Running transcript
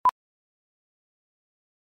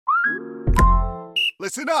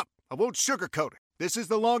Listen up. I won't sugarcoat it. This is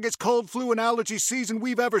the longest cold, flu, and allergy season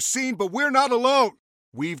we've ever seen, but we're not alone.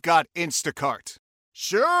 We've got Instacart.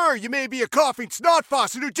 Sure, you may be a coughing snot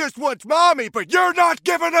faucet who just wants mommy, but you're not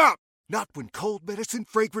giving up. Not when cold medicine,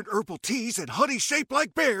 fragrant herbal teas, and honey shaped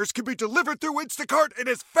like bears can be delivered through Instacart in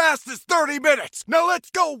as fast as 30 minutes. Now let's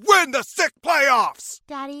go win the sick playoffs.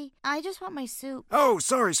 Daddy, I just want my soup. Oh,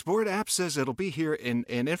 sorry, Sport. App says it'll be here in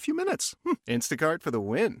a few minutes. Instacart for the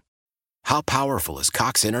win. How powerful is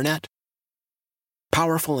Cox Internet?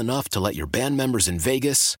 Powerful enough to let your band members in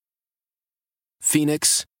Vegas,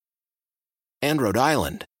 Phoenix, and Rhode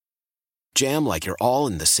Island jam like you're all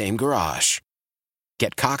in the same garage.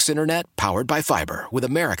 Get Cox Internet powered by fiber with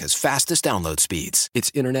America's fastest download speeds.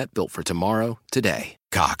 It's internet built for tomorrow, today.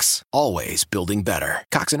 Cox, always building better.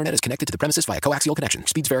 Cox Internet is connected to the premises via coaxial connection.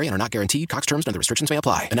 Speeds vary and are not guaranteed. Cox terms and other restrictions may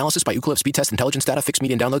apply. Analysis by Ookla Speed Test Intelligence Data. Fixed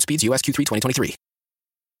median download speeds. US Q3 2023.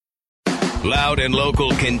 Loud and Local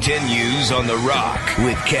continues on The Rock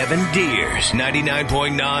with Kevin Deers,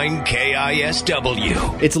 99.9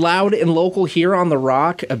 KISW. It's Loud and Local here on The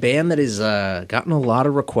Rock, a band that has gotten a lot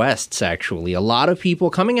of requests, actually. A lot of people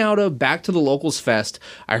coming out of Back to the Locals Fest,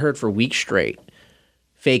 I heard for weeks straight.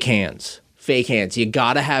 Fake hands. Fake hands. You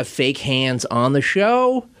gotta have fake hands on the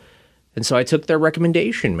show. And so I took their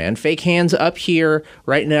recommendation, man. Fake Hands up here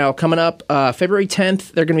right now. Coming up February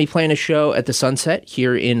 10th, they're going to be playing a show at the Sunset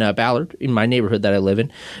here in Ballard, in my neighborhood that I live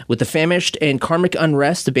in, with The Famished and Karmic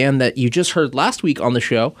Unrest, a band that you just heard last week on the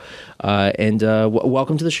show.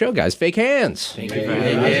 Welcome to the show, guys. Fake Hands. Thank you for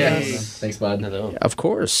having us. Thanks, bud. Of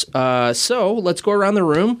course. So let's go around the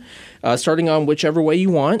room, starting on whichever way you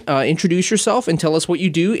want. Introduce yourself and tell us what you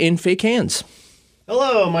do in Fake Hands.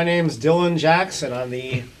 Hello, my name's Dylan Jackson. I'm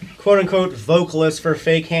the quote-unquote vocalist for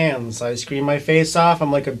Fake Hands. I scream my face off.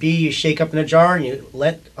 I'm like a bee you shake up in a jar and you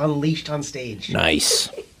let unleashed on stage. Nice.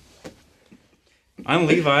 I'm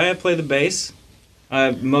Levi. I play the bass.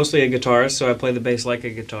 I'm mostly a guitarist, so I play the bass like a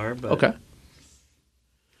guitar. But Okay.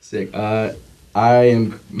 Sick. I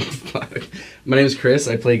am... My name is Chris.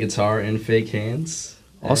 I play guitar in Fake Hands.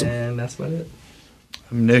 Awesome. And that's about it.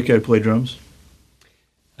 I'm Nick. I play drums.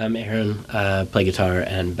 I'm Aaron, play guitar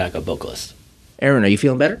and backup vocalist. Aaron, are you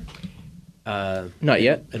feeling better? Not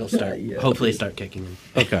yet? It'll start, hopefully start kicking in.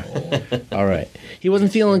 Okay. All right. He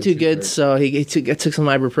wasn't feeling too good, so he took some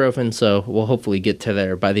ibuprofen, so we'll hopefully get to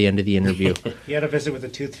there by the end of the interview. He had a visit with the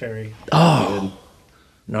tooth fairy. Oh,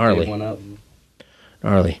 gnarly. One up.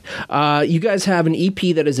 Gnarly. You guys have an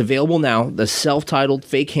EP that is available now, the self-titled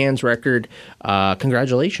Fake Hands record.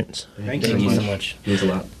 Congratulations. Thank you you so much. It means a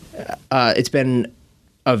lot. It's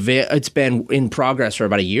been in progress for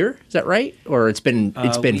about a year. Is that right? Or it's been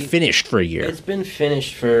finished for a year? It's been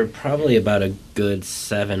finished for probably about a good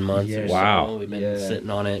 7 months or Wow. so. We've been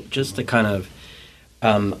sitting on it just to kind of...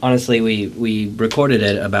 honestly, we recorded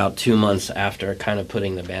it about 2 months after kind of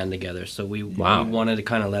putting the band together. So we wanted to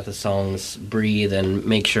kind of let the songs breathe and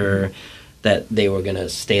make sure that they were going to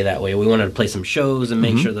stay that way. We wanted to play some shows and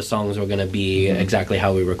make sure the songs were going to be exactly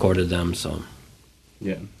how we recorded them. So,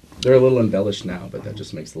 yeah. They're a little embellished now, but that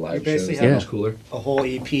just makes the We live basically shows have much cooler. a whole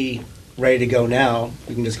EP ready to go now.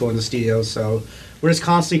 We can just go in the studio. So we're just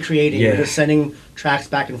constantly creating. Yeah. We're just sending tracks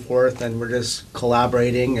back and forth, and we're just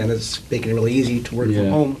collaborating, and it's making it really easy to work from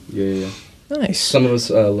home. Yeah. Nice. Some of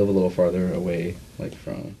us live a little farther away,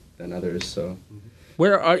 than others. So.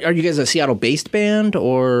 Where are you guys, a Seattle-based band,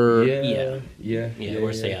 or? Yeah. we're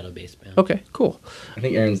a Seattle-based band. Okay, cool. I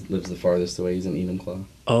think Aaron lives the farthest away. He's in Enumclaw.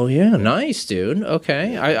 Oh, yeah. Nice, dude.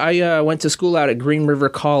 Okay. I went to school out at Green River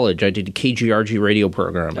College. I did a KGRG radio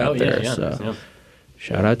program out there. So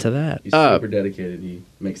shout out to that. He's super dedicated. He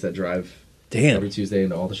makes that drive every Tuesday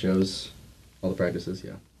into all the shows, all the practices,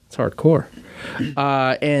 It's hardcore.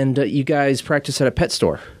 And you guys practice at a pet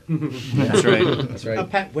store. That's right. That's right. A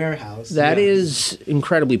pet warehouse. That is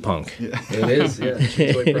incredibly punk. Yeah. It is,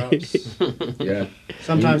 yeah. Toy props. Yeah.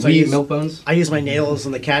 Sometimes we eat milk bones. I use my nails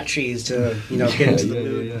and the cat cheese to, get into the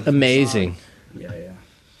mood. Yeah. Amazing. Yeah.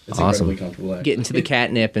 It's awesome. Incredibly comfortable. Actually. Get into the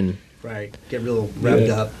catnip and... Right. Get real revved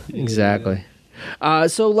up. Exactly.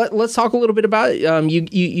 So let's talk a little bit about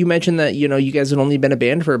you mentioned that you guys had only been a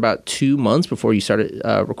band for about 2 months before you started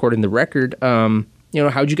recording the record.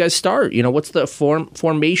 How'd you guys start? What's the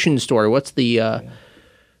formation story? What's the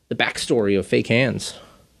backstory of Fake Hands?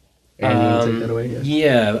 And you take that away?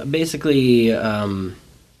 Yeah, basically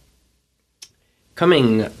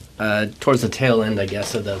coming towards the tail end, I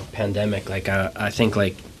guess, of the pandemic. Like I think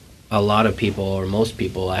like a lot of people or most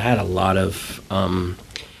people, I had a lot of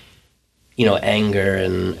anger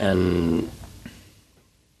and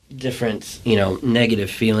different, negative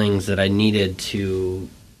feelings that I needed to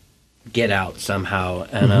get out somehow.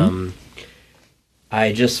 And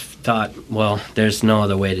I just thought, well, there's no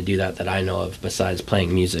other way to do that I know of besides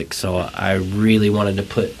playing music. So I really wanted to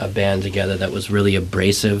put a band together that was really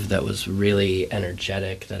abrasive, that was really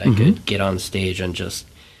energetic, that I could get on stage and just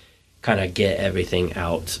kind of get everything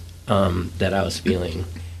out that I was feeling.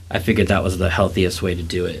 I figured that was the healthiest way to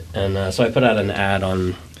do it. And so I put out an ad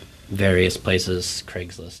on various places,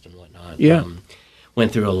 Craigslist and whatnot. Yeah.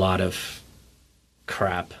 Went through a lot of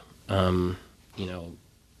crap,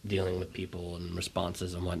 dealing with people and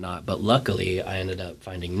responses and whatnot. But luckily, I ended up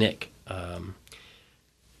finding Nick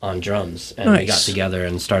on drums. And we got together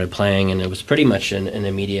and started playing, and it was pretty much an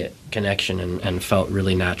immediate connection and felt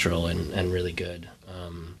really natural and really good.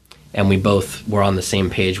 And we both were on the same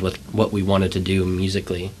page with what we wanted to do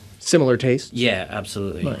musically. Similar taste? Yeah,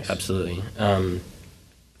 absolutely. Nice. Absolutely. And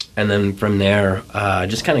then from there,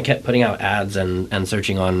 just kind of kept putting out ads and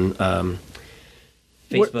searching on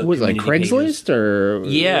Facebook. What was it, like Craigslist pages. or?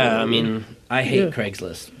 Yeah, I mean, I hate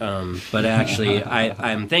Craigslist, but actually,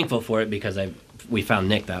 I'm thankful for it because we found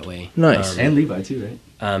Nick that way. Nice. And Levi too,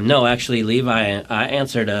 right? No, actually, Levi. I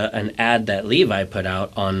answered an ad that Levi put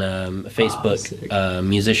out on Facebook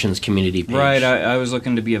musicians community page. Right, I was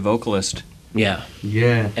looking to be a vocalist. Yeah.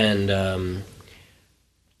 Yeah. And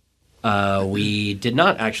we did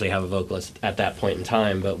not actually have a vocalist at that point in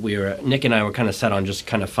time, but Nick and I were kind of set on just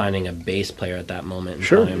kind of finding a bass player at that moment in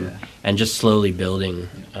time, and just slowly building.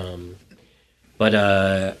 And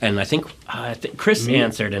I think Chris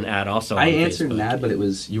answered an ad also. I answered an ad, but it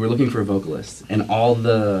was you were looking for a vocalist, and all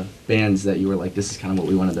the bands that you were like, this is kind of what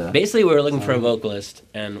we wanted to. Basically, we were looking for a vocalist,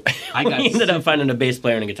 and we ended up finding a bass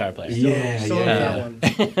player and a guitar player.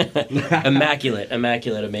 Immaculate,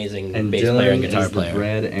 amazing and bass Dylan player and guitar is player. The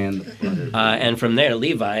bread and the butter. And from there,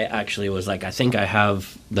 Levi actually was like, I think I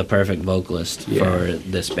have the perfect vocalist for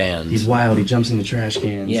this band. He's wild. He jumps into trash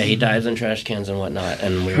cans. Yeah, he dives in trash cans and whatnot.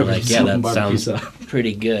 And we were like, yeah, that sounds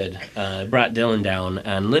pretty good. Brought Dylan down.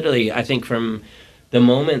 And literally, I think from the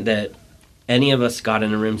moment that any of us got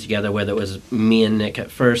in a room together, whether it was me and Nick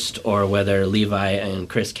at first or whether Levi and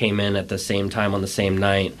Chris came in at the same time on the same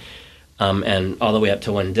night, and all the way up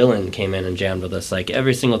to when Dylan came in and jammed with us, like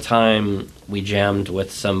every single time we jammed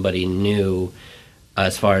with somebody new,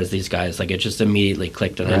 as far as these guys, like it just immediately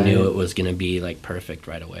clicked, and I knew it was going to be like perfect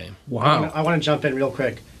right away. Wow. I want to jump in real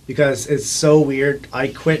quick because it's so weird. I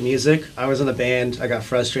quit music. I was in the band. I got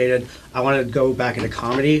frustrated. I wanted to go back into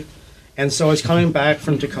comedy. And so I was coming back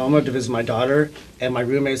from Tacoma to visit my daughter, and my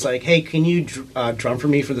roommate's like, hey, can you drum for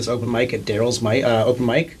me for this open mic at Daryl's open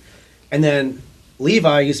mic? And then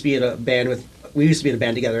Levi used to be in a band we used to be in a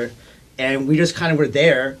band together, and we just kind of were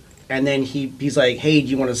there, and then he's like, hey, do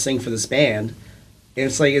you want to sing for this band? And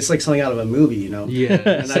it's like something out of a movie, you know? Yeah.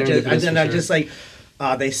 And I just like,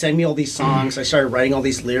 they send me all these songs. I started writing all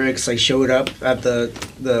these lyrics. I showed up at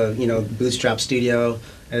the Bootstrap studio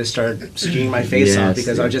and started screaming my face off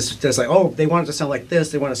because I was just like, oh, they want it to sound like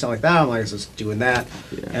this, they want it to sound like that. I'm like, just doing that.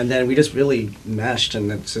 Yeah. And then we just really meshed, and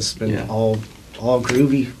it's just been all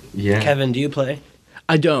groovy. Yeah. Kevin, do you play?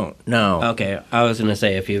 I don't, no. Okay, I was going to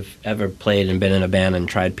say, if you've ever played and been in a band and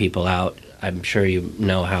tried people out, I'm sure you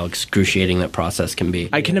know how excruciating that process can be.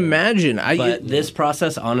 I can imagine. But this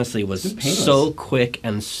process, honestly, was so quick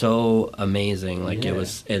and so amazing. Like, it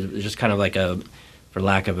was just kind of like for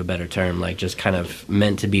lack of a better term, like just kind of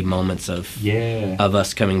meant to be moments of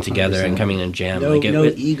us coming together 100%. And coming in jam. No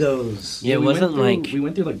egos. Yeah, it wasn't like... We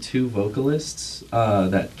went through like 2 vocalists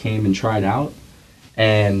that came and tried out,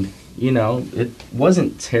 and... it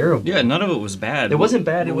wasn't terrible. Yeah, none of it was bad. It wasn't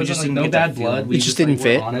bad. It was just no bad blood. We just didn't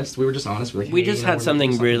fit. Honest. We were just honest. We're like, we just had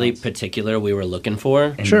something really particular we were looking for.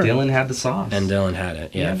 And Dylan had the sauce. And Dylan had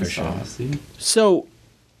it. Yeah, for sure. So,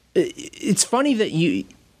 it's funny that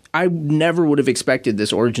I never would have expected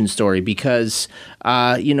this origin story because,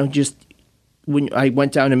 just when I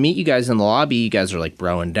went down to meet you guys in the lobby, you guys are like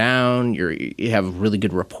broing down. You have a really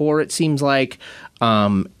good rapport, it seems like,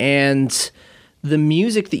 and the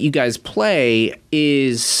music that you guys play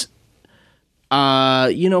is,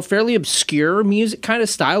 fairly obscure music, kind of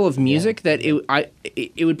style of music that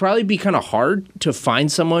it would probably be kind of hard to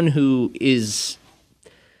find someone who is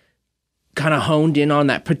kind of honed in on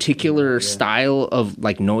that particular style of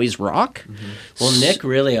like noise rock. Mm-hmm. Well, Nick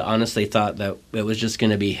really honestly thought that it was just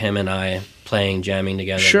going to be him and I jamming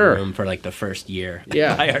together in the room for like the first year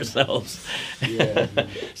by ourselves.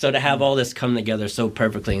 So to have all this come together so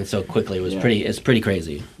perfectly and so quickly was it's pretty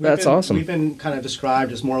crazy. That's awesome. We've been kind of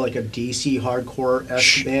described as more like a DC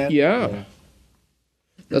hardcore-esque band. Yeah.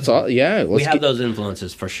 That's all. Yeah. We have those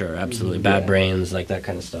influences for sure. Absolutely. Bad Brains, like that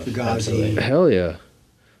kind of stuff. Fugazi. Hell yeah.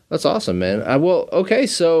 That's awesome, man. Okay,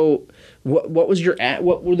 so what was your ad?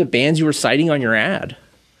 What were the bands you were citing on your ad?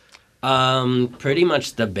 Pretty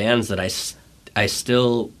much the bands that I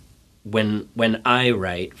still, when I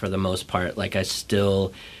write, for the most part, like I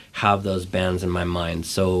still have those bands in my mind.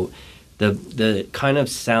 So the kind of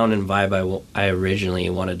sound and vibe I originally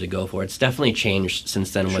wanted to go for, it's definitely changed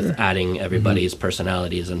since then with adding everybody's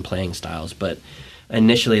personalities and playing styles. But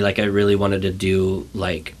initially, like I really wanted to do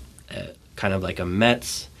like kind of like a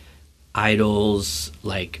Mets, Idols,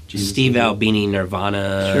 like Steve Albini,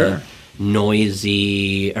 Nirvana,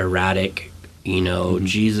 noisy, erratic,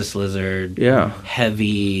 Jesus Lizard,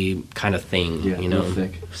 heavy kind of thing,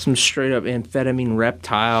 thick. Some straight up amphetamine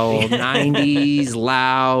reptile, 90s,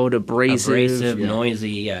 loud, abrasive,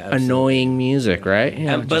 noisy, annoying music, right?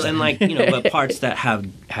 Yeah, but parts that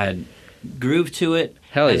had groove to it,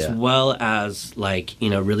 as well as like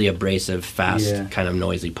really abrasive, fast, kind of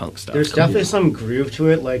noisy punk stuff. There's definitely some groove to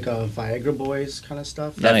it, like Viagra Boys kind of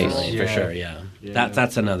stuff. Definitely, for sure,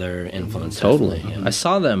 That's another influence. Totally. I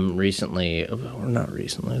saw them recently, or not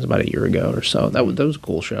recently. It was about a year ago or so. That was a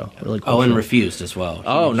cool show. Really cool. Oh, and show. Refused as well.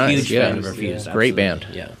 Oh, nice. Huge fan of Refused. Great band.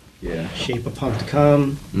 Yeah. Shape of Punk to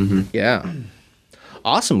Come. Yeah.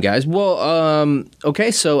 Awesome, guys. Well, okay,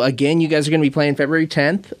 so again, you guys are going to be playing February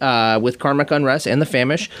 10th with Karmic Unrest and The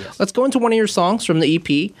Famish. Yes. Let's go into one of your songs from the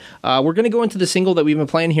EP. We're going to go into the single that we've been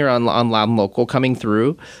playing here on Loud and Local, Coming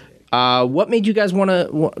Through. What made you guys want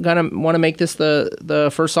to make this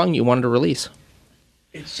the first song you wanted to release?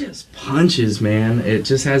 It just punches, man. It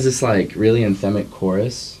just has this like really anthemic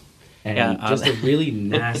chorus and just a really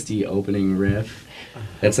nasty opening riff.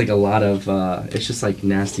 It's like a lot of it's just like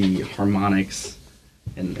nasty harmonics.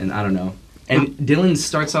 And I don't know. And Dylan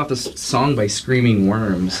starts off the song by screaming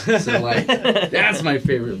worms. So, like, that's my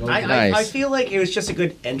favorite vocal. I feel like it was just a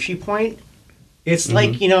good entry point. It's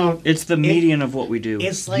like, it's the median of what we do.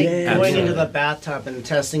 It's like going into the bathtub and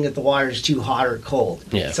testing if the water's too hot or cold.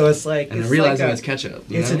 Yeah. So it's like... And realizing it's ketchup.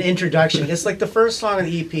 It's an introduction. It's like the first song on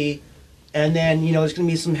the EP, and then, there's going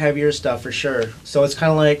to be some heavier stuff for sure. So it's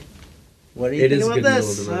kind of like... What do you think about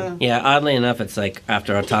this? Oddly enough, it's like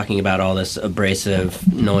after talking about all this abrasive,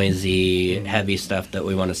 noisy, heavy stuff that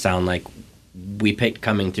we want to sound like, we picked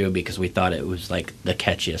Coming Through because we thought it was like the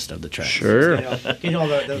catchiest of the tracks. Sure. Those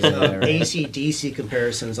AC/DC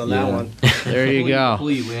comparisons on that one. There you go.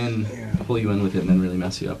 Pull you in with it and then really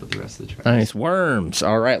mess you up with the rest of the tracks. Nice. Worms.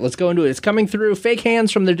 All right, let's go into it. It's Coming Through. Fake Hands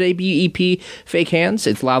from their debut EP, Fake Hands.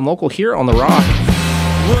 It's Loud and Local here on The Rock.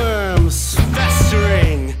 Worms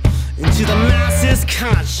festering into the masses'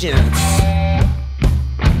 conscience.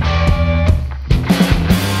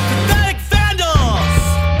 Pathetic vandals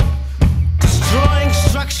destroying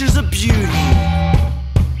structures of beauty.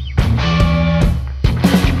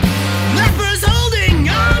 Lepers holding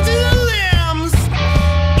on to the limbs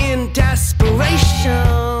in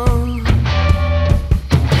desperation.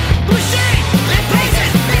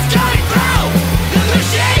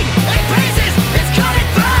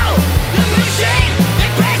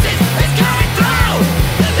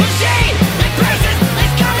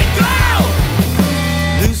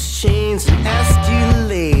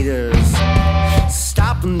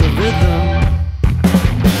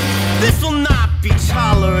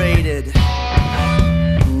 Tolerated,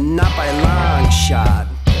 not by long shot.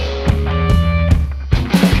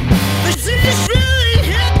 The city's really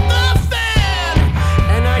hit the fan,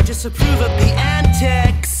 and I disapprove of the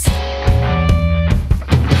antics.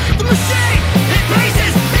 The machine, it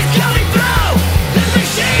races, it's coming through. The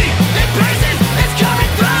machine, it races, it's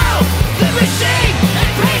coming through. The machine,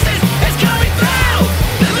 it races, it's coming through.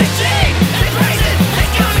 The machine, it races,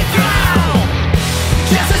 it's coming through.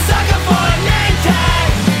 Just a sucker for a name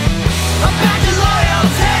tag. A badge of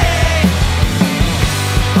loyalty.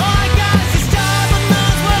 All I got is a job and no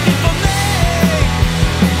one's working for me.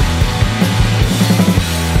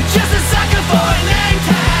 Just a sucker for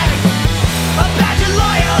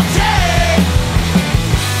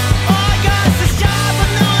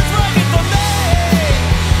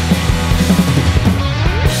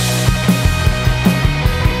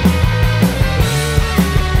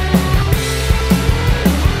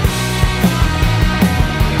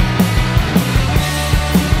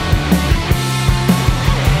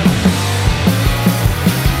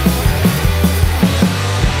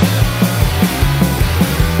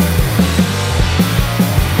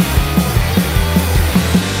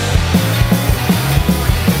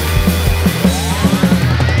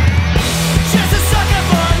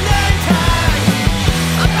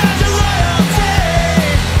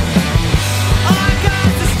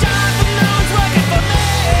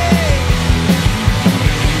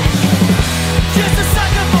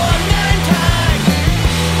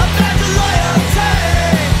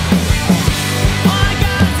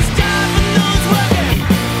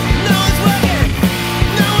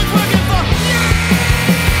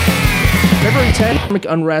Atomic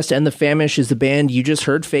Unrest and the Famish is the band you just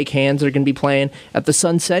heard. Fake Hands are going to be playing at the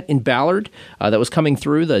Sunset in Ballard. That was coming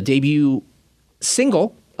through the debut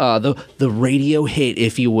single, the radio hit,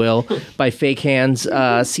 if you will, by Fake Hands,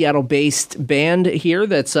 Seattle-based band here.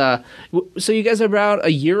 That's so you guys are about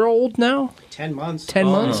a year old now. 10 months. 10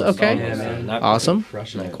 months, okay. Yeah, man. Awesome.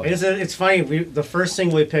 It's funny. The first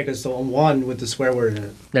single we picked is the one with the swear word in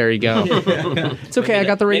it. There you go. It's okay. I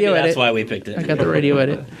got the radio Maybe edit. that's why we picked it. I got the radio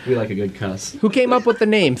edit. We like a good cuss. Who came up with the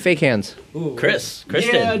name Fake Hands? Chris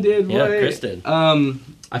did. Yeah, I did. Yeah, What? Chris did.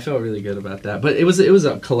 I felt really good about that, but it was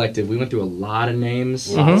a collective. We went through a lot of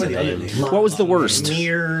names. What was the worst?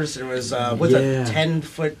 Mirrors. There was what's a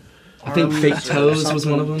 10-foot. I think Fake Toes was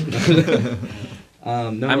one of them.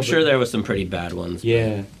 I'm sure there was some pretty bad ones.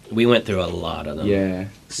 Yeah. We went through a lot of them. Yeah.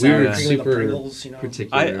 We were super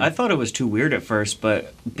particular. I thought it was too weird at first,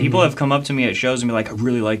 but people have come up to me at shows and be like, I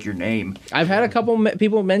really like your name. I've had a couple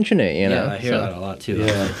people mention it, you know. I hear that a lot too.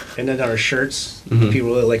 Yeah. And then our shirts. People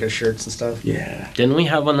really like our shirts and stuff. Yeah. Didn't we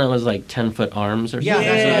have one that was like 10-foot arms or something?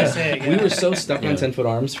 That's what I say. We were so stuck on 10-foot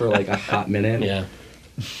arms for like a hot minute. Yeah.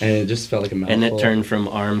 And it just felt like a mouthful. And it turned from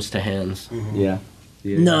arms to hands. Yeah.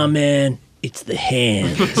 Nah, man. It's the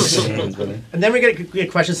hands. And then we get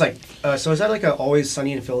questions like, so is that like a Always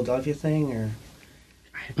Sunny in Philadelphia thing, or?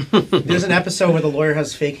 There's an episode where the lawyer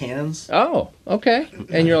has fake hands. Oh, okay.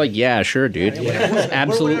 And you're like, yeah, sure, dude.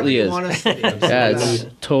 Absolutely is. Yeah, it's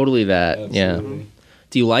totally that. Absolutely. Yeah.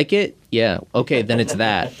 Do you like it? Yeah. Okay, then it's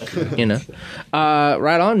that. You know.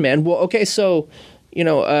 Right on, man. Well, okay, so, you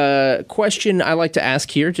know, question I like to ask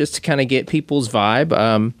here just to kind of get people's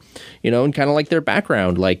vibe, you know, and kind of like their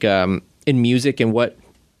background, like in music, and what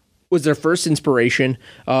was their first inspiration.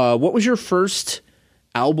 What was your first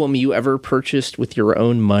album you ever purchased with your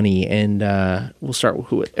own money? And we'll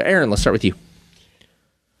start with Aaron, let's start with you.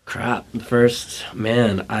 Crap. First,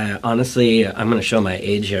 man, I'm going to show my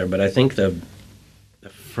age here, but I think the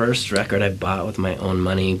first record I bought with my own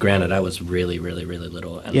money, granted, I was really, really, really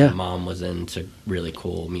little, and my mom was into really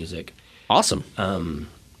cool music. Awesome.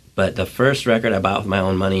 But the first record I bought with my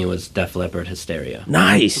own money was Def Leppard, Hysteria.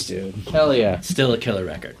 Nice, dude. Hell yeah. Still a killer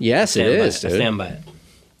record. Yes, it is, dude. I stand by it.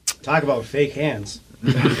 Talk about fake hands.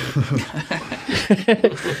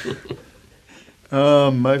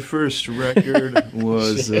 My first record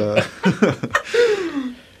was, I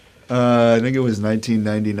think it was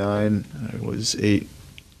 1999. I was eight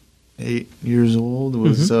years old. It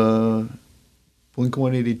was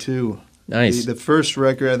Blink-182. Nice. The first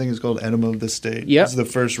record, I think, is called Enema of the State. Yep. It's the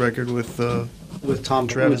first record with Tom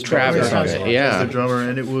Travis. Travis on it, yeah. As the drummer,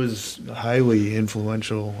 and it was highly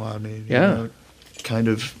influential on me. Yeah. You know, it kind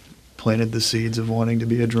of planted the seeds of wanting to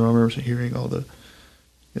be a drummer, hearing all the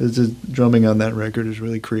drumming on that record is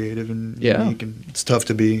really creative and unique, and it's tough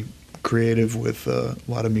to be creative with a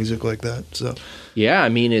lot of music like that. So yeah, I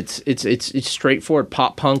mean it's straightforward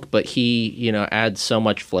pop punk, but he, you know, adds so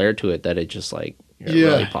much flair to it that it just like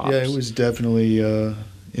really pops. Yeah, it was definitely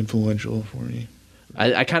influential for me.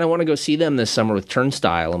 I kind of want to go see them this summer with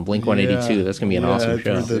Turnstile and Blink-182. That's gonna be an awesome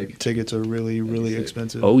show. The tickets are really, really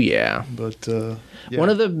expensive. Oh yeah, but one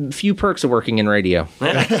of the few perks of working in radio.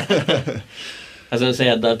 I was going to say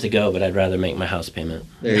I'd love to go, but I'd rather make my house payment.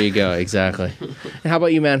 There you go, exactly. And how about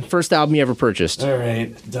you, man? First album you ever purchased? All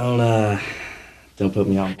right, don't put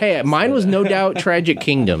me on. Hey, mine was no doubt Tragic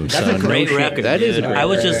Kingdom. That's a great record. That is a great I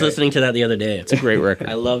was record. just listening to that the other day. It's a great record.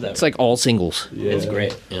 I love that. It's like all singles. Yeah. It's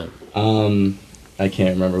great. Yeah. I can't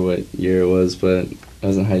remember what year it was, but I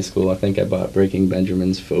was in high school. I think I bought Breaking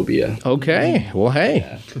Benjamin's Phobia. Okay. Well,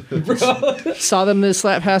 hey. Yeah. Saw them this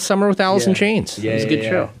past summer with Alice in Chains. Yeah, it was a good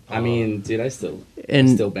show. I mean, dude, I still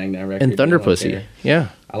bang that record. And Thunder Pussy. Yeah.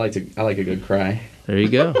 I like a good cry. There you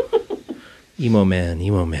go. Emo man.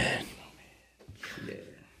 Yeah.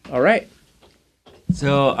 All right.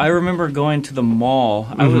 So I remember going to the mall.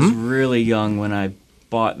 I was really young when I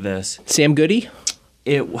bought this. Sam Goody?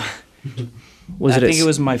 I think it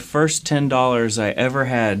was my first $10 I ever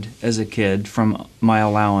had as a kid from my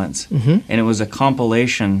allowance. And it was a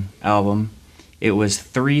compilation album. It was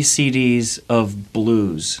 3 CDs of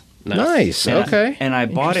blues. Nice. Okay. And I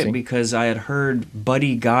bought it because I had heard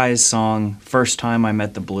Buddy Guy's song First Time I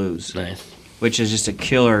Met the Blues. Nice. Which is just a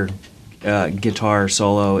killer guitar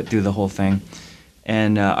solo through the whole thing.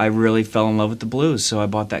 And I really fell in love with the blues, so I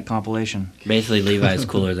bought that compilation. Basically, Levi's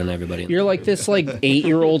cooler than everybody. You're like this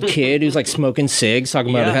 8-year-old kid who's like smoking cigs,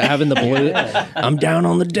 talking about having the blues. I'm down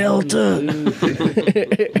on the Delta.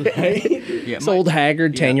 It's old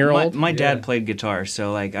haggard 10-year-old. My dad played guitar,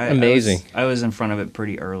 so like Amazing. I was in front of it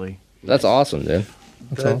pretty early. That's awesome, dude.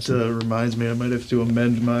 That reminds me, I might have to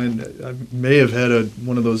amend mine. I may have had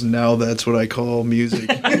one of those "Now That's What I Call Music"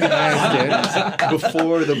 before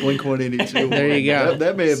the Blink-182. There you go.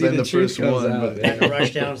 That may have been the first one. I had to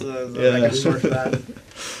rush down to the record store for that.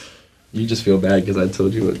 You just feel bad because I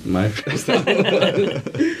told you what my first album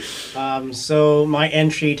was. So my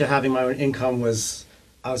entry to having my own income was,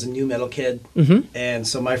 I was a new metal kid, and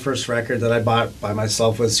so my first record that I bought by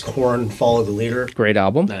myself was Korn, Follow the Leader. Great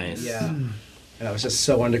album. Nice. Yeah. And I was just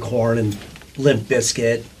so into Korn and Limp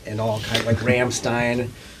Bizkit and all kind of like Rammstein.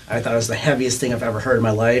 I thought it was the heaviest thing I've ever heard in my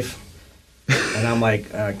life. And I'm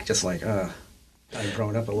like, I've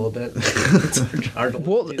grown up a little bit. It's hard to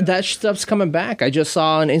that stuff's coming back. I just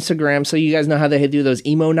saw on Instagram, so you guys know how they do those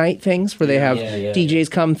emo night things where they have DJs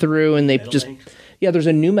come through and they there's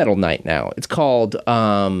a new metal night now. It's called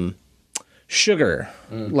Sugar,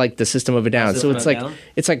 like the System of a Down. So it's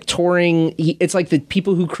like touring. It's like the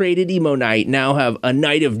people who created emo night now have a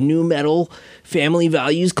night of new metal family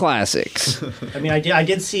values classics. I mean, I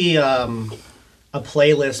did see a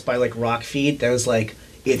playlist by like Rockfeed that was like,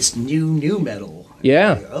 it's new metal.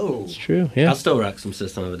 Yeah. Like, it's true. Yeah. I'll still rock some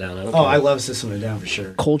System of a Down. I love System of a Down for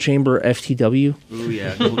sure. Cold Chamber FTW. Ooh,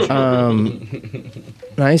 yeah. Cold Chamber.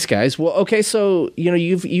 Nice, guys. Well, okay, so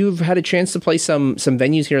you've had a chance to play some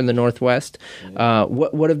venues here in the Northwest.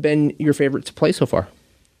 What have been your favorite to play so far?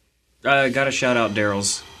 Got to shout out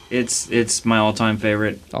Daryl's. It's my all-time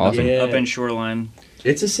favorite. Awesome. Up in Shoreline.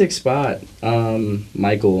 It's a sick spot.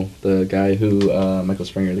 Michael, the guy who Michael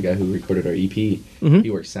Springer, the guy who recorded our EP, he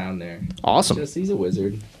works sound there. Awesome. He's a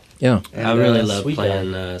wizard. Yeah. And, I really love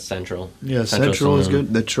playing Central. Yeah, Central is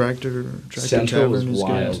good. The Tractor Tavern is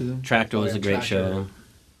good too. Tractor was a great show.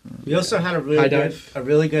 We also had a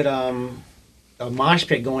really good mosh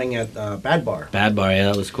pit going at Bad Bar. Bad Bar, yeah,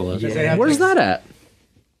 that was cool. Yeah. Where's that at?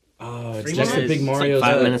 Oh, it's next to Big Mario.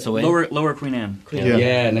 Like 5 minutes away. Lower Queen Anne.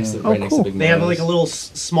 Yeah, next to Big Mario. They have like a little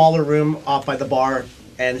smaller room off by the bar,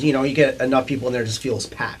 and you get enough people in there, it just feels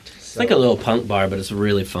packed. It's like a little punk bar, but it's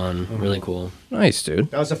really fun, really cool. Nice,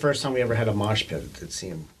 dude. That was the first time we ever had a mosh pit. It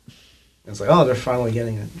seemed. It's like, oh, they're finally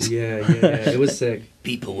getting it. Yeah. It was sick.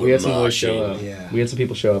 People were We had some boys moshing. show up. Yeah. We had some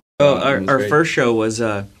people show up. Oh, our first show was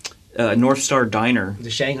North Star Diner. The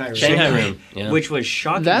Shanghai Room. Yeah. Which was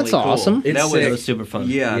shockingly That's cool. awesome. That was super fun.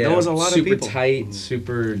 Yeah, there was a lot of people. Super tight,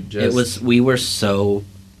 super just... We were so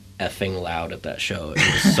effing loud at that show. It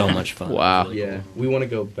was so much fun. Wow. Really cool. We want to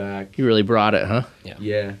go back. You really brought it, huh?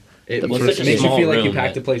 Yeah. It was makes such a you small feel like you room,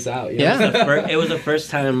 packed the place out. Yeah. It was the first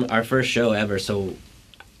time, our first show ever, so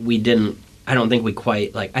we didn't... I don't think we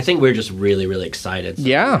quite I think we were just really, really excited. So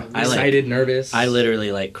yeah, excited, nervous. I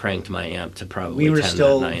literally cranked my amp to probably. We were 10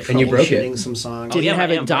 still that night. And you broke it. some songs. Didn't have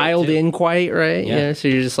it dialed in quite right. Yeah. So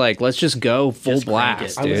you're just like, let's just go full Just crank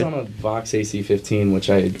blast, it. dude. I was on a Vox AC15, which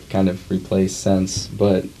I had kind of replaced since,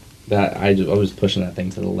 but that I was pushing that thing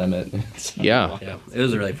to the limit. Yeah, it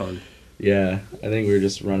was really fun. Yeah, I think we were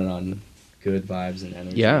just running on good vibes and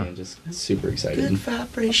energy. Yeah. And just super excited. Good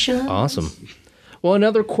vibration. Awesome. Well,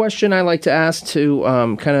 another question I like to ask to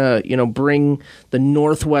kind of, bring the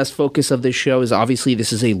Northwest focus of this show is obviously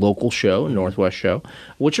this is a local show, a Northwest show.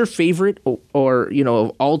 What's your favorite or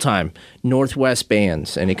of all time Northwest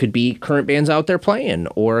bands? And it could be current bands out there playing,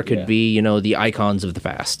 or it could be, the icons of the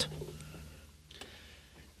past.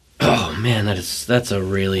 Oh, man, that's a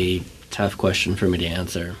really tough question for me to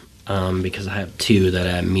answer because I have two that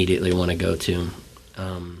I immediately want to go to.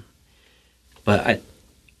 But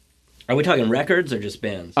are we talking records or just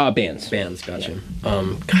bands? Bands. Bands, gotcha.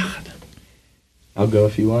 Yeah. God. I'll go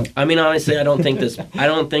if you want. I mean, honestly, I don't think this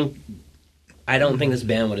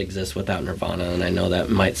band would exist without Nirvana, and I know that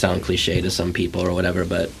might sound cliche to some people or whatever,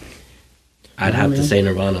 but I'd have to say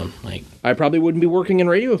Nirvana. I probably wouldn't be working in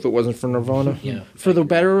radio if it wasn't for Nirvana. Yeah. For the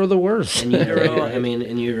better or the worse. In utero,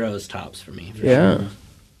 in utero is tops for me. Yeah.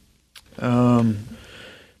 Sure.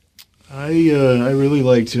 I really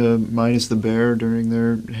liked Minus the Bear during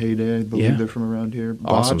their heyday. I believe they're from around here.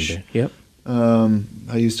 Awesome. Botch. Yep.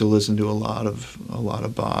 I used to listen to a lot of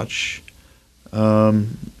Botch.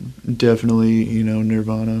 Definitely,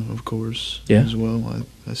 Nirvana, of course, as well.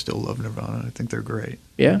 I still love Nirvana. I think they're great.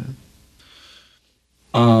 Yeah.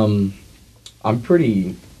 I'm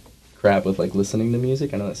pretty crap with listening to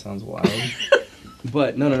music. I know that sounds wild,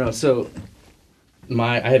 but no. So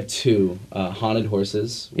I have two Haunted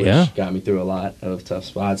Horses, which got me through a lot of tough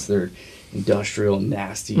spots. They're industrial,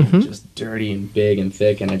 nasty, and just dirty and big and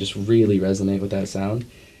thick, and I just really resonate with that sound.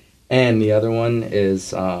 And the other one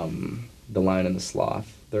is The Lion and the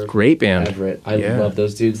Sloth. They're great band. Everett. I love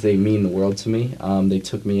those dudes. They mean the world to me. They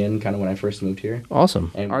took me in kind of when I first moved here. Awesome.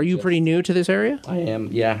 And are you pretty new to this area? I am.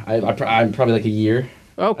 Yeah. I'm probably like a year.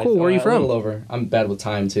 Oh, cool. Where are you from? A little over. I'm bad with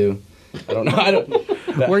time too. I don't know.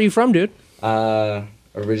 Where are you from, dude?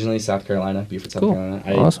 Originally South Carolina, Beaufort, South Carolina.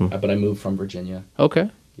 Awesome. But I moved from Virginia. Okay.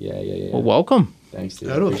 Yeah. Well, welcome. Thanks, dude.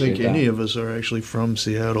 I don't think any of us are actually from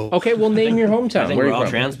Seattle. Okay, well, name your hometown. I think Where we're are you all from?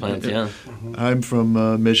 transplants, yeah. I'm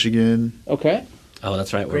from Michigan. Okay. Oh,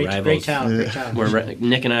 that's right. We're rivals. Great town. Great town.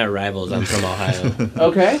 Nick and I are rivals. I'm from Ohio.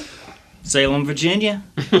 Okay. Salem, Virginia.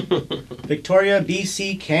 Victoria,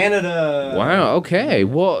 BC, Canada. Wow, okay.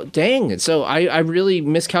 Well, dang. So I really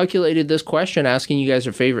miscalculated this question asking you guys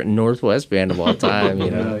your favorite Northwest band of all time,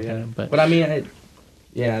 you know. Yeah. But I mean,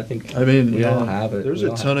 I think we all have it. There's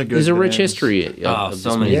a ton of good There's a rich bands. history.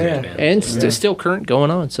 So many great bands. And still current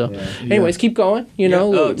going on. So, anyways, keep going. You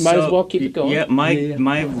know, might as well keep it going. Yeah,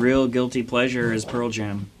 my real guilty pleasure is Pearl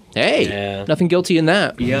Jam. Hey, nothing guilty in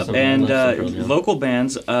that. Yep, and local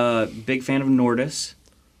bands, big fan of Nordis.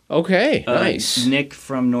 Okay, nice. Nick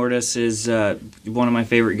from Nordis is one of my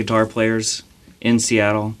favorite guitar players in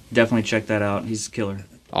Seattle. Definitely check that out. He's a killer.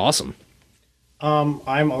 Awesome.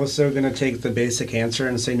 I'm also going to take the basic answer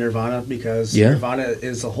and say Nirvana because Nirvana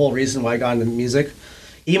is the whole reason why I got into music.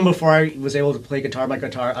 Even before I was able to play guitar,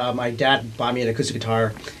 my dad bought me an acoustic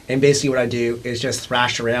guitar, and basically what I do is just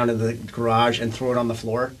thrash around in the garage and throw it on the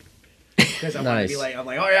floor. Because I'm Nice. like, oh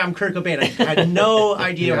yeah, I'm Kurt Cobain. I had no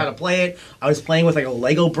idea how to play it. I was playing with like a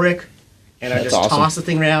Lego brick, and I just tossed the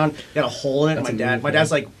thing around. Got a hole in it. And my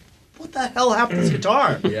dad's like, what the hell happened to this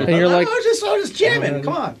guitar? And you're like, I was just jamming.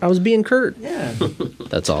 Come on. I was being Kurt. Yeah.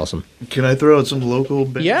 That's awesome. Can I throw out some local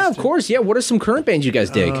bands? Yeah, of course. Yeah, what are some current bands you guys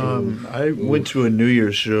dig? I went to a New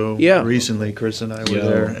Year's show recently. Chris and I were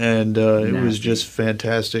there, and it was just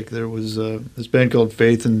fantastic. There was this band called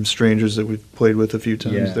Faith and Strangers that we've played with a few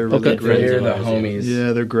times. Yeah. They're really great. They're the homies.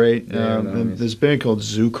 Yeah, they're great. They're the And homies. this band called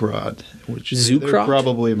Zukrot, which is Zukrot?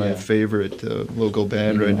 probably my favorite local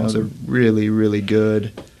band right now. They're really, really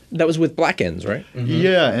good. That was with Black Ends, right?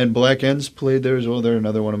 Yeah, and Black Ends played there as well. They're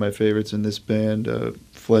another one of my favorites in this band,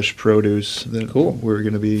 Flesh Produce, that we're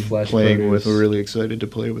going to be playing with. We're really excited to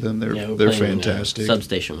play with them. They're fantastic.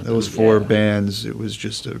 Substation with Those them. 4 bands, it was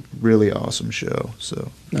just a really awesome show.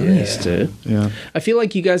 So Nice, dude. Yeah. I feel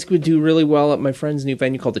like you guys would do really well at my friend's new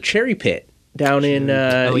venue called the Cherry Pit down in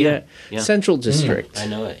Central District. I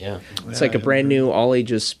know it, yeah. It's like a brand new all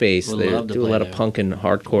ages space. Would They love to do a play lot of there. punk and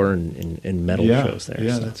hardcore and metal shows there.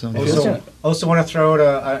 Yeah, so. that sounds good. Also want to throw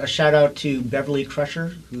out a shout out to Beverly Crusher,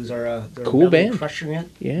 who's our Cool Beverly band. Crushing it.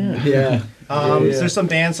 Yeah. There's some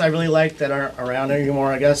bands I really like that aren't around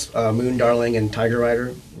anymore. I guess Moon Darling and Tiger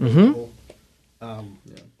Rider. Cool.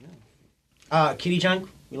 Kitty Junk.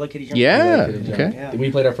 We like Kitty Junk. Yeah. Yeah. Okay. Yeah.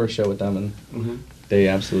 We played our first show with them, and they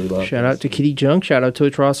absolutely loved it. Shout out to Kitty Junk. Shout out to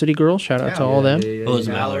Atrocity Girl. Shout out to all them. Oh, it's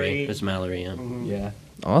Mallory. It's Mallory, yeah. Yeah.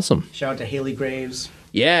 Awesome. Shout out to Haley Graves.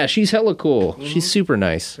 Yeah, she's hella cool. She's super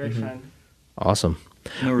nice. Great friend. Awesome.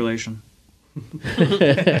 No relation.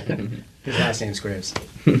 His last name's Graves.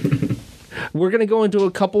 We're going to go into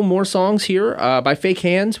a couple more songs here by Fake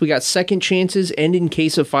Hands. We got Second Chances and In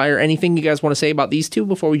Case of Fire. Anything you guys want to say about these two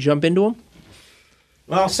before we jump into them?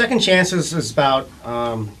 Well, Second Chances is about,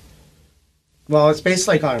 it's based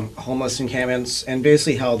like on homeless encampments and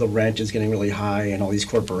basically how the rent is getting really high and all these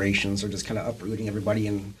corporations are just kind of uprooting everybody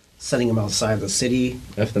and setting them outside the city.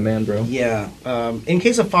 F the man, bro. Yeah. In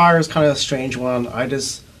Case of Fire is kind of a strange one. I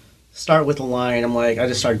just start with a line. I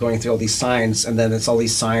just start going through all these signs, and then it's all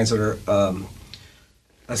these signs that are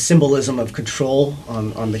a symbolism of control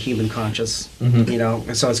on the human conscious, you know?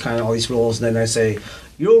 And so it's kind of all these rules, and then I say,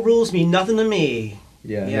 your rules mean nothing to me.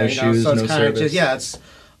 Yeah, Yeah, no you know, shoes, so it's no kind of service. just, it's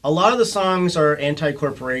a lot of the songs are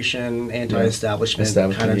anti-corporation, anti-establishment,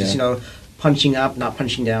 kind of just, you know, punching up, not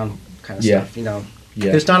punching down kind of stuff, you know.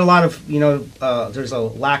 Yeah. There's not a lot of, you know, there's a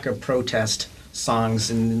lack of protest songs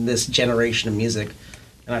in this generation of music.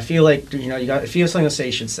 And I feel like, you know, if you have something to say,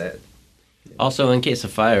 you should say it. Also, In Case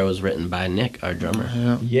of Fire was written by Nick, our drummer.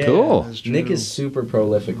 Yeah, Cool. Nick is super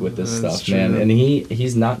prolific with this stuff, true. man, and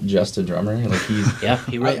he's not just a drummer. Like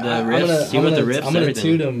he wrote the riffs. He wrote the riffs. I'm gonna everything.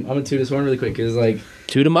 toot him. I'm gonna toot his horn really quick because like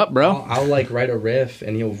Toot him up, bro. I'll like write a riff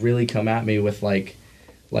and he'll really come at me with like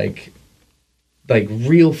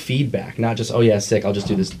real feedback, not just oh yeah sick. I'll just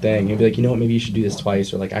do this thing. He'll be like, you know what, maybe you should do this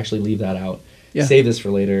twice, or like actually leave that out. Yeah. Save this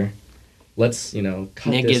for later. Let's cut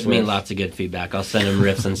Nick this gives me riff. lots of good feedback. I'll send him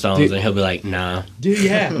riffs and songs, Dude. and he'll be like, nah. Dude,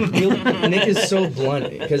 yeah. Nick is so blunt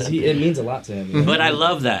because it means a lot to him. You know? But I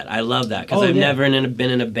love that. Because Oh, I've yeah. never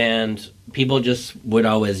been in a band. People just would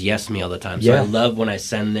always yes me all the time. So Yeah. I love when I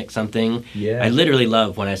send Nick something. Yeah. I literally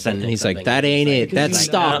love when I send Nick And he's something. like, that ain't it. That's like,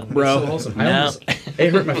 stock, no, bro. So wholesome. No.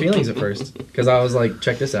 It hurt my feelings at first because I was like,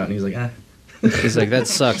 check this out, and he was like, ah. He's like, that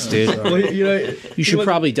sucks, dude. Well, you should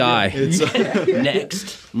probably die.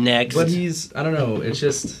 Next. But I don't know, it's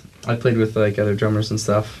just, I played with like other drummers and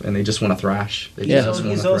stuff, and they just want to thrash.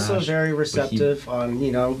 He's also very receptive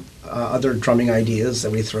on, other drumming ideas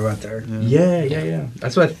that we throw out there. Yeah.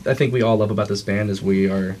 That's what I think we all love about this band is we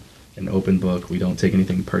are an open book. We don't take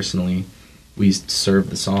anything personally. We serve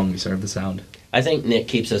the song, we serve the sound. I think Nick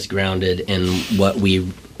keeps us grounded in what we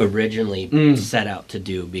originally set out to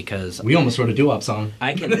do, because we almost wrote a doo-wop song.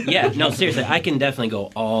 Seriously, I can definitely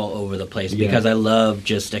go all over the place because I love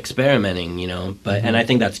just experimenting, but and I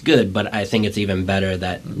think that's good, but I think it's even better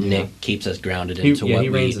that Nick keeps us grounded into what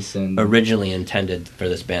we originally intended for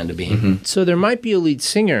this band to be. So there might be a lead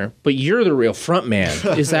singer, but you're the real front man.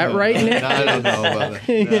 Is that right, Nick? I don't know about that.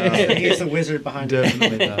 No. He's the wizard behind it.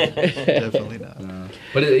 Definitely not.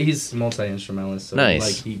 But he's multi-instrumentalist, so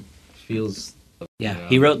nice. He feels... Yeah,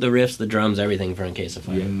 he wrote the riffs, the drums, everything for In Case of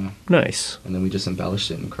Fire. Yeah. Nice. And then we just embellished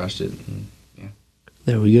it and crushed it. And,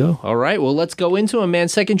 there we go. All right, well, let's go into them, man.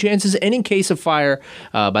 Second Chances and In Case of Fire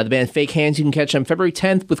by the band Fake Hands. You can catch them February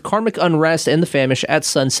 10th with Karmic Unrest and The Famish at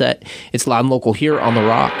Sunset. It's Loud and Local here on The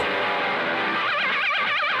Rock.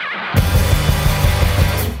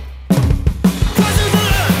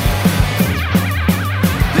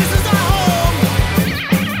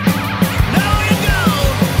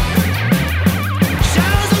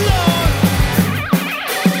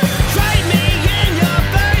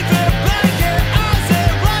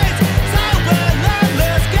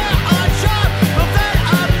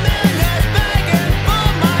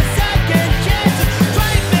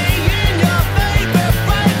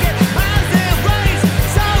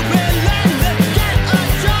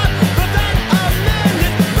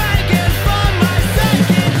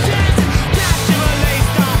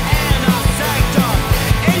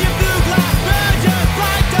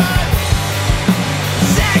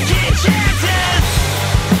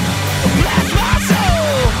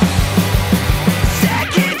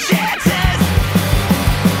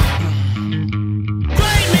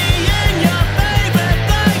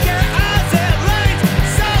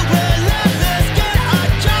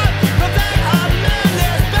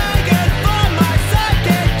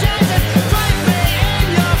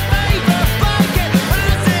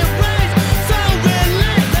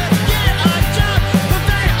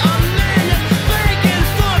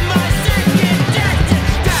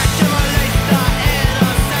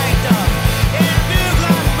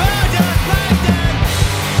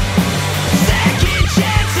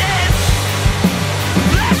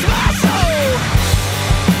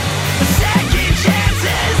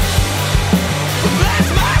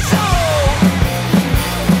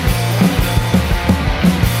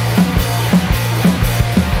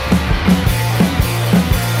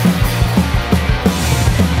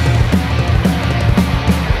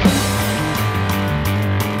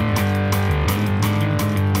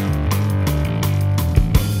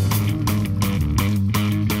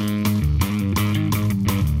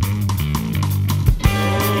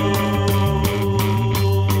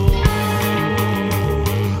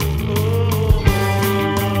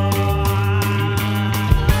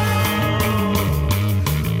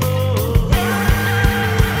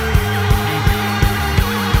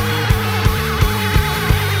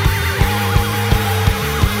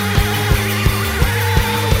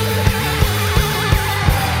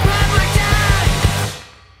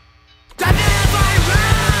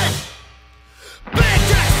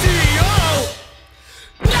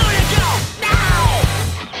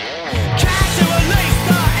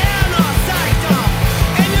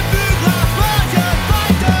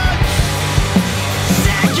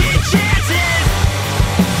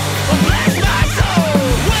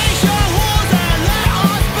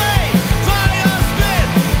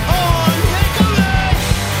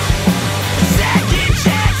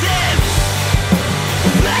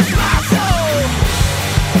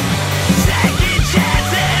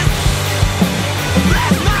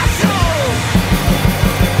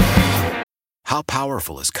 How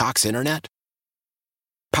powerful is Cox Internet?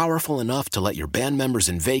 Powerful enough to let your band members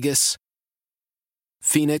in Vegas,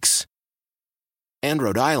 Phoenix, and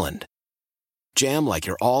Rhode Island jam like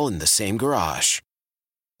you're all in the same garage.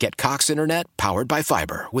 Get Cox Internet powered by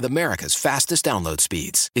fiber with America's fastest download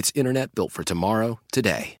speeds. It's internet built for tomorrow,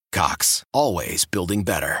 today. Cox, always building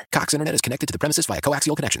better. Cox Internet is connected to the premises via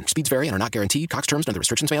coaxial connection. Speeds vary and are not guaranteed. Cox terms and other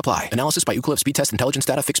restrictions may apply. Analysis by Ookla Speed Test Intelligence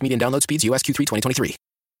Data. Fixed median download speeds. US Q3 2023.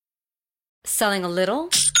 Selling a little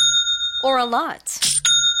or a lot?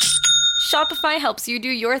 Shopify helps you do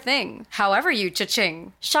your thing, however you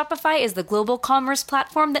cha-ching. Shopify is the global commerce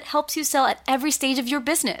platform that helps you sell at every stage of your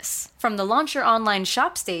business. From the launch your online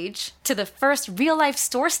shop stage, to the first real-life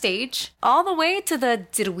store stage, all the way to the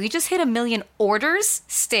did we just hit 1 million orders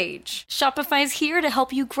stage. Shopify's here to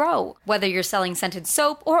help you grow. Whether you're selling scented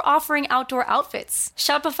soap or offering outdoor outfits,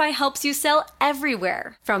 Shopify helps you sell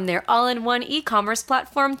everywhere. From their all-in-one e-commerce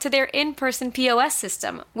platform to their in-person POS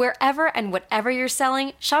system, wherever and whatever you're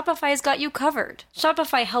selling, Shopify's got you covered.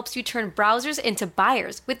 Shopify helps you turn browsers into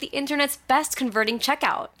buyers with the internet's best converting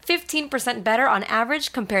checkout, 15% better on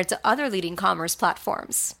average compared to other leading commerce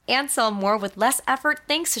platforms. And sell more with less effort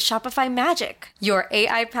thanks to Shopify Magic, your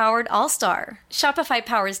AI-powered all-star. Shopify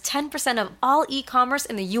powers 10% of all e-commerce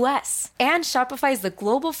in the US. And Shopify is the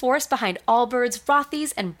global force behind Allbirds,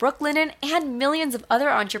 Rothy's, and Brooklinen, and millions of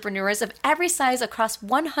other entrepreneurs of every size across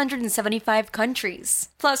 175 countries.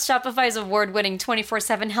 Plus, Shopify's award-winning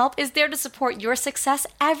 24/7 help is there to support your success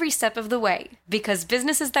every step of the way. Because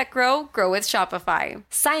businesses that grow with Shopify.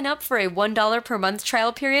 Sign up for a $1 per month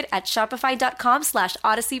trial period at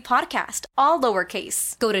shopify.com/Odyssey Podcast, all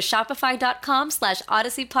lowercase. Go to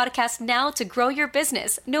shopify.com/Odyssey Podcast now to grow your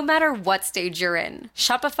business, no matter what stage you're in.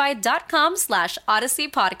 Shopify.com/Odyssey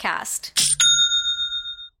Podcast.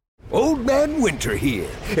 Old Man Winter here.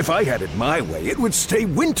 If I had it my way, it would stay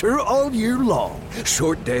winter all year long.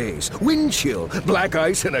 Short days, wind chill, black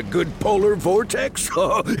ice, and a good polar vortex.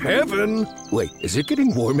 Oh, heaven. Wait, is it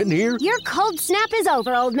getting warm in here? Your cold snap is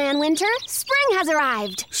over, Old Man Winter. Spring has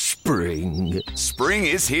arrived. Spring. Spring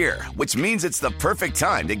is here, which means it's the perfect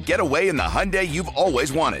time to get away in the Hyundai you've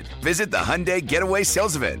always wanted. Visit the Hyundai Getaway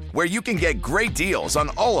Sales Event, where you can get great deals on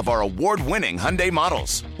all of our award-winning Hyundai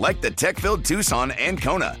models, like the tech-filled Tucson and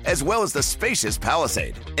Kona, as well as the spacious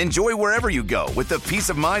Palisade. Enjoy wherever you go with the peace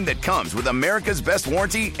of mind that comes with America's best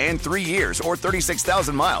warranty and 3 years or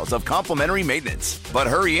 36,000 miles of complimentary maintenance. But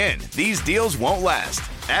hurry in, these deals won't last.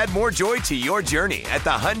 Add more joy to your journey at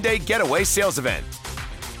the Hyundai Getaway Sales Event.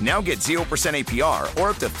 Now get 0% APR or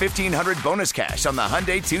up to $1,500 bonus cash on the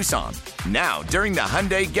Hyundai Tucson. Now, during the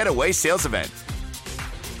Hyundai Getaway Sales Event.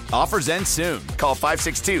 Offers end soon. Call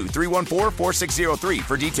 562-314-4603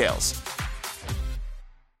 for details.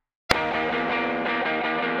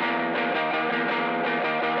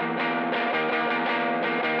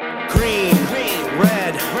 Green,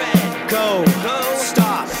 red, go,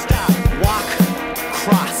 stop, walk,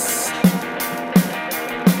 cross.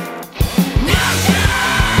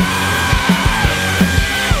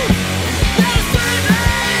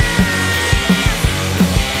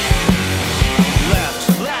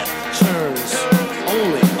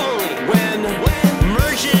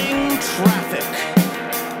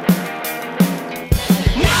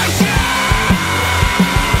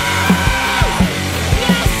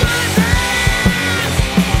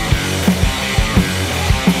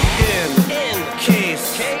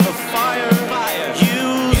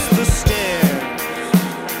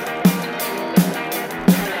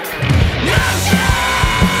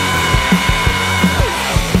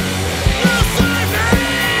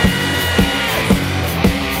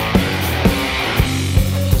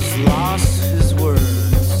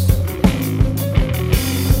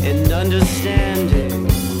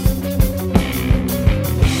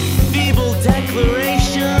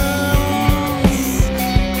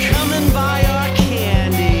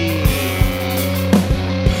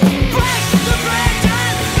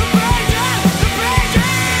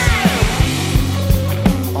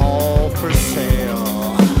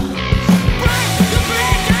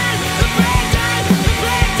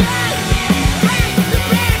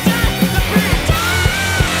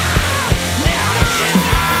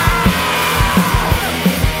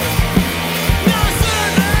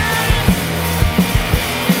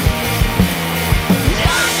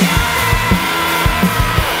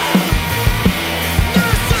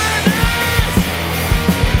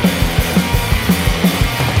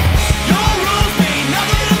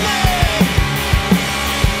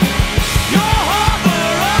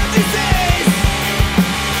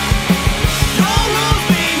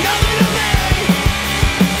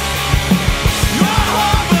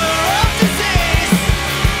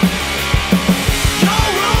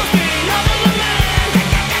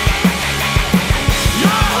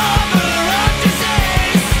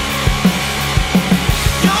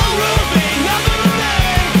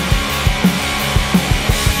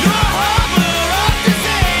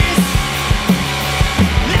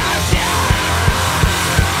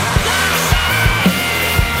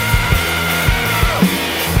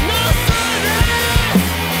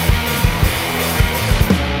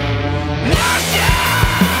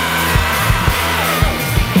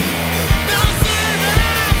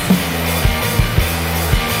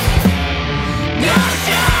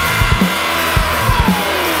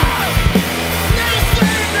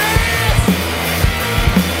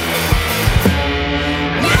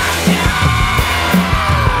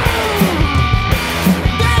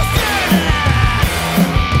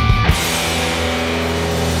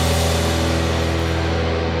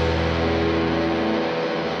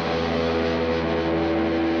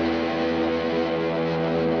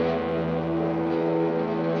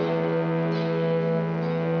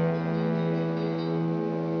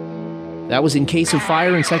 That was In Case of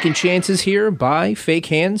Fire and Second Chances here by Fake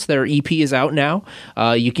Hands. Their EP is out now.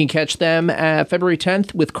 You can catch them at February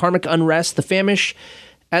 10th with Karmic Unrest, The Famish,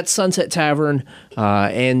 at Sunset Tavern,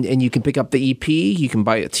 and you can pick up the EP. You can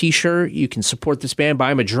buy a t-shirt. You can support this band,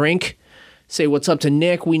 buy them a drink. Say what's up to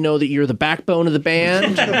Nick. We know that you're the backbone of the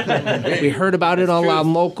band. We heard about it on Loud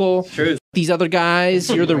and Local. True. These other guys,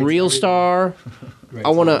 you're the real star. I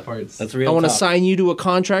want to sign you to a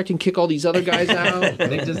contract and kick all these other guys out.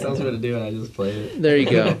 Nick just tells me what to do, and I just play it. There you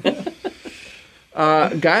go.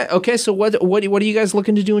 Okay, so what are you guys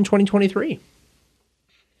looking to do in 2023?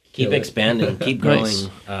 Keep expanding, keep growing,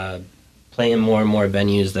 Nice. Playing more and more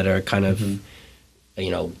venues that are kind of,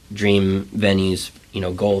 dream venues,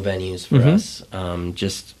 goal venues for us.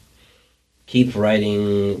 Just keep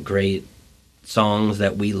writing great songs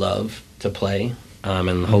that we love to play,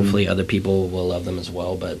 and hopefully other people will love them as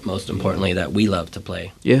well. But most importantly, that we love to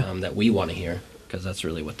play, that we want to hear, because that's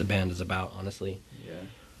really what the band is about, honestly.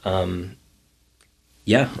 And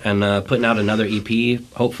putting out another EP,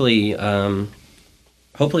 hopefully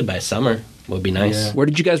by summer would be nice. Yeah. Where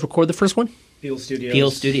did you guys record the first one? Peel Studios.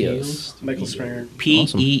 Peel Studios. Michael Springer. Peel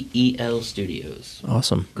Studios.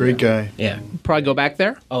 Awesome. Great guy. Yeah. Probably go back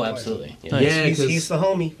there? Oh, absolutely. Yeah, Nice. He's the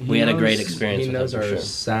homie. We had a great experience He with knows him, for our sure.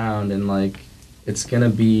 sound, and it's gonna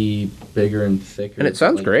be bigger and thicker. And it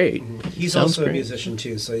sounds great. He's Sounds also great. a musician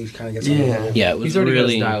too, so he kind of gets Yeah, it was He's already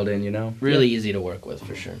really dialed in, really easy to work with,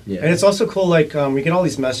 for sure. Yeah. And it's also cool, we get all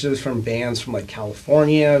these messages from bands from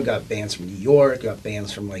California, we've got bands from New York, we've got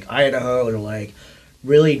bands from Idaho, they're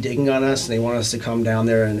really digging on us, and they want us to come down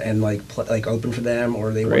there and open for them,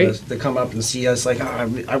 or they want us to come up and see us.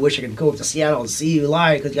 I wish I could go to Seattle and see you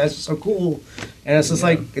live because you guys are so cool. And it's just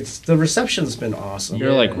it's the reception's been awesome.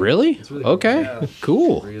 You're like, really? Okay,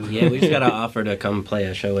 cool. Yeah, we just got an offer to come play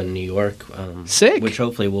a show in New York. Sick. Which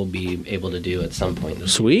hopefully we'll be able to do at some point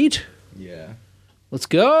this Sweet. Yeah. Let's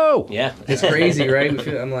go. Yeah. It's crazy, right?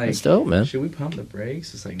 I'm like, it's dope, man. Should we pump the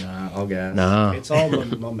brakes? It's nah, all gas. Nah. It's all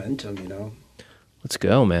momentum, Let's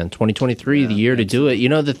go, man. 2023, the year to do it.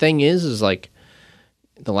 The thing is the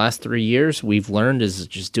last 3 years we've learned is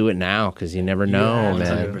just do it now, because you never know,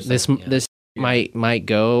 man. 100%, This might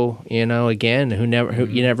go, again.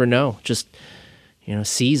 You never know. Just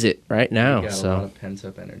seize it right now. We got a lot of pent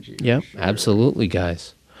up energy. Yep, sure. Absolutely,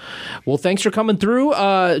 guys. Well, thanks for coming through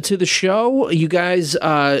to the show. You guys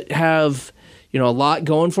have a lot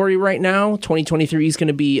going for you right now. 2023 is going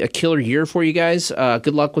to be a killer year for you guys.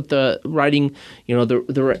 Good luck with the writing,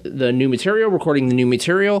 the new material, recording the new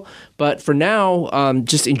material. But for now,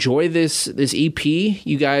 just enjoy this EP.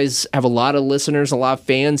 You guys have a lot of listeners, a lot of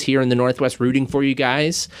fans here in the Northwest rooting for you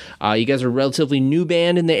guys. You guys are a relatively new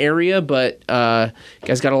band in the area, but you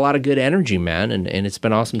guys got a lot of good energy, man. And it's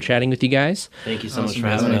been awesome chatting with you guys. Thank you so much for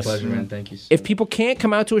having us. Pleasure, man. Thank you. If people can't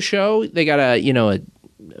come out to a show, they got a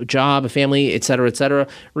job, a family, et cetera,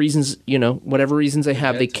 reasons, whatever reasons they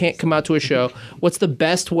have, they can't come out to a show. What's the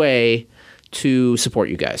best way to support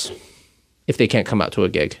you guys if they can't come out to a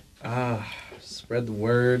gig? Spread the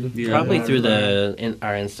word. Probably through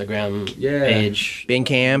our Instagram page.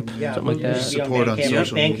 Bandcamp, something like that. Support on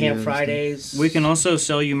social media. Bandcamp Fridays. We can also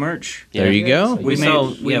sell you merch. There you go. We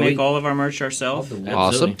make all of our merch ourselves.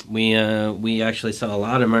 Awesome. We actually sell a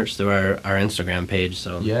lot of merch through our Instagram page.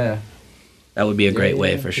 So yeah. That would be a great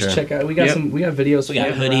way for sure. Just check out. We got videos. We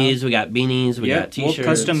got hoodies. We got beanies. We got t-shirts. We'll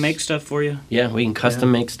custom make stuff for you. Yeah, we can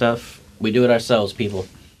custom make stuff. We do it ourselves, people.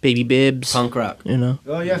 Baby bibs. Punk rock.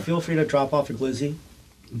 Oh yeah, feel free to drop off a glizzy.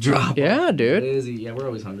 Yeah, dude. Glizzy. Yeah, we're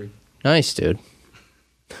always hungry. Nice, dude.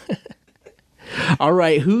 All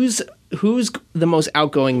right, who's the most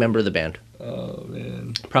outgoing member of the band? Oh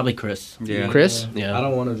man, probably Chris. Yeah, Chris. Yeah, I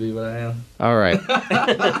don't want to be, but I am. All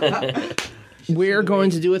right. We're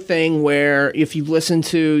going to do a thing where if you've listened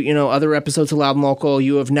to, other episodes of Loud and Local,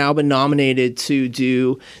 you have now been nominated to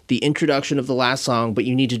do the introduction of the last song, but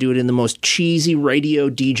you need to do it in the most cheesy radio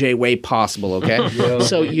DJ way possible, okay?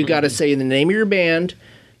 So you got to say the name of your band,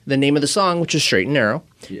 the name of the song, which is Straight and Narrow,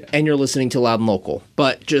 and you're listening to Loud and Local.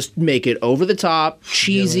 But just make it over the top,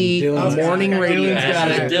 cheesy, morning radio.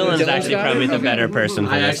 Dylan's actually probably the better person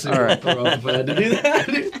for this. All right. To do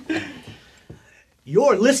that.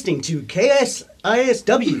 You're listening to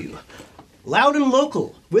KSISW, Loud and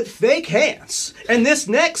Local with Fake Hands. And this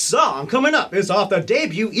next song coming up is off the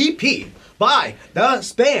debut EP by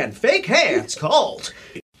the band Fake Hands called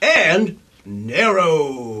And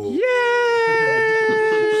Narrow. Yay!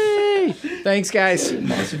 Thanks, guys.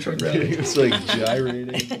 Monster truck riding. It's like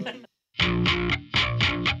gyrating.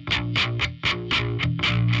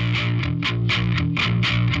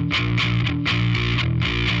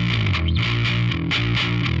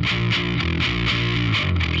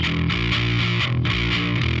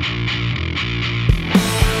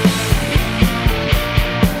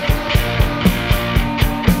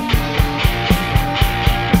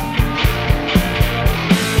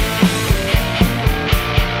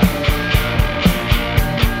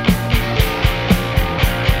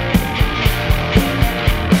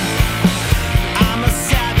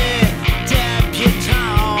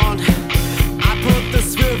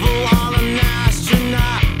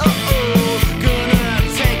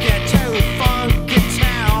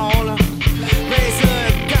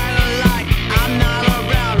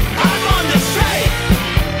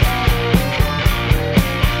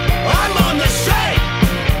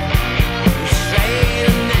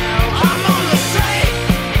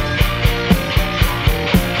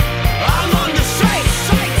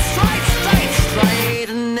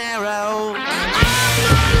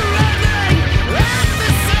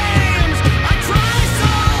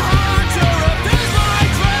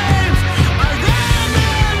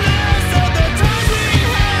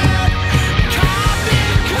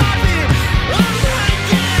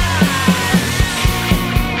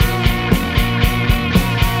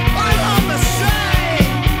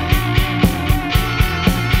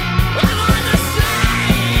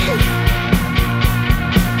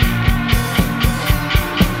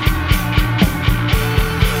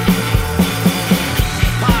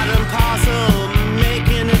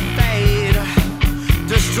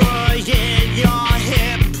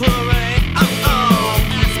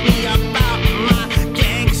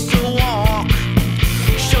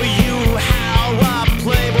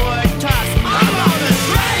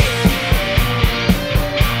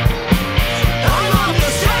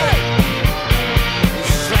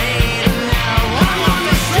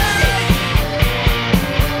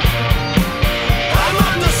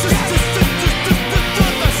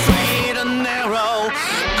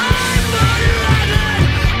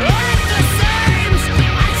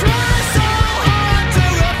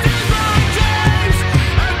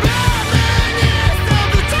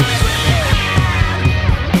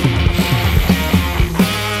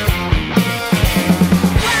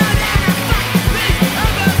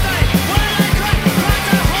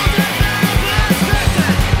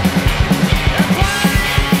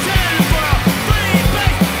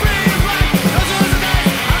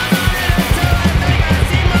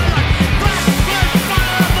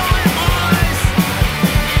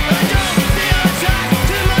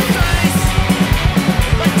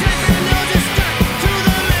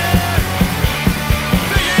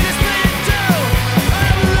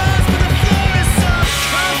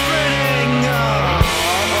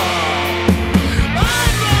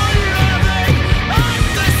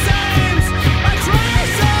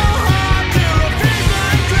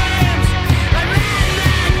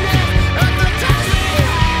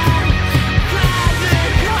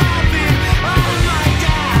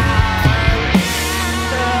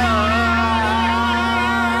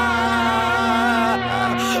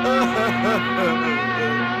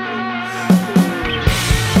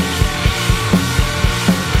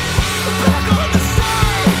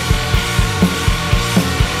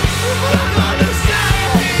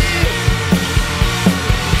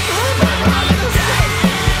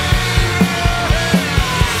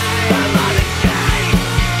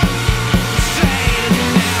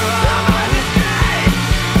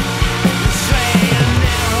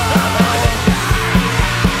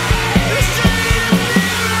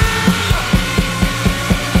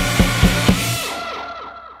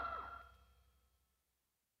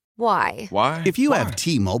 Why? Why? If you have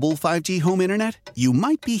T-Mobile 5G home internet, you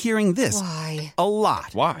might be hearing this Why? a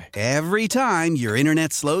lot. Why? Every time your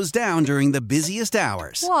internet slows down during the busiest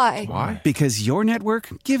hours. Why? Why? Because your network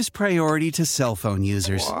gives priority to cell phone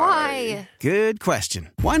users. Why? Good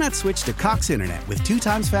question. Why not switch to Cox Internet with 2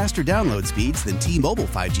 times faster download speeds than T-Mobile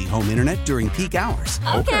 5G home internet during peak hours?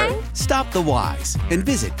 Okay. Stop the whys and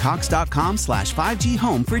visit cox.com/5G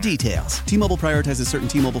home for details. T-Mobile prioritizes certain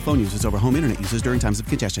T-Mobile phone users over home internet users during times of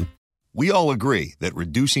congestion. We all agree that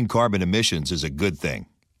reducing carbon emissions is a good thing.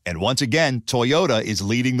 And once again, Toyota is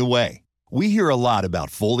leading the way. We hear a lot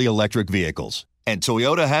about fully electric vehicles, and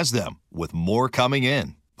Toyota has them, with more coming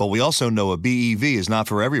in. But we also know a BEV is not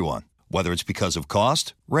for everyone, whether it's because of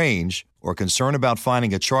cost, range, or concern about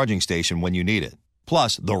finding a charging station when you need it.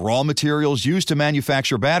 Plus, the raw materials used to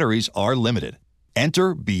manufacture batteries are limited.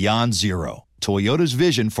 Enter Beyond Zero, Toyota's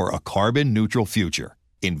vision for a carbon-neutral future.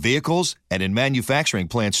 In vehicles and in manufacturing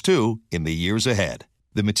plants, too, in the years ahead.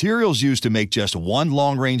 The materials used to make just one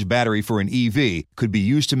long-range battery for an EV could be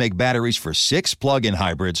used to make batteries for 6 plug-in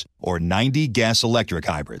hybrids or 90 gas-electric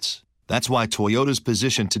hybrids. That's why Toyota's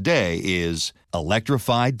position today is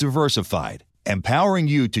electrified, diversified, empowering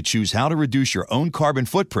you to choose how to reduce your own carbon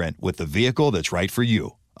footprint with the vehicle that's right for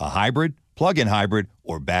you, a hybrid, plug-in hybrid,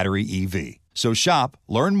 or battery EV. So shop,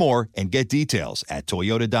 learn more, and get details at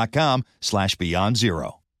toyota.com/beyond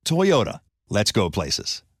zero. Toyota, let's go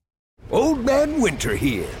places. Old Man Winter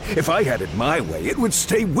here. If I had it my way, it would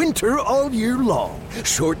stay winter all year long.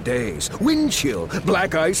 Short days, wind chill,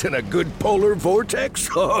 black ice, and a good polar vortex.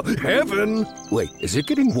 Oh, heaven! Wait, is it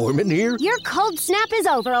getting warm in here? Your cold snap is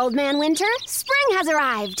over, Old Man Winter. Spring has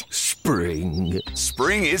arrived. Spring.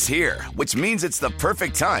 Spring is here, which means it's the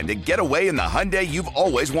perfect time to get away in the Hyundai you've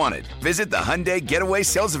always wanted. Visit the Hyundai Getaway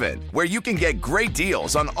Sales Event, where you can get great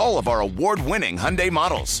deals on all of our award-winning Hyundai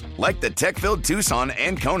models, like the tech-filled Tucson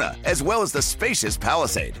and Kona, as well as the spacious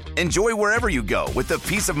Palisade. Enjoy wherever you go with the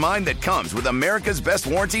peace of mind that comes with America's best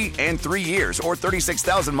warranty and 3 years or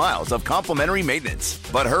 36,000 miles of complimentary maintenance.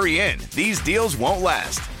 But hurry in, these deals won't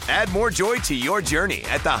last. Add more joy to your journey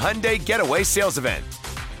at the Hyundai Getaway Sales Event.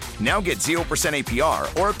 Now get 0% APR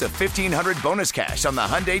or up to $1,500 bonus cash on the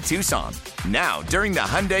Hyundai Tucson. Now, during the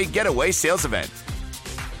Hyundai Getaway Sales Event.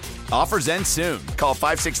 Offers end soon. Call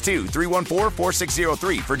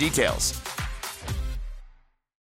 562-314-4603 for details.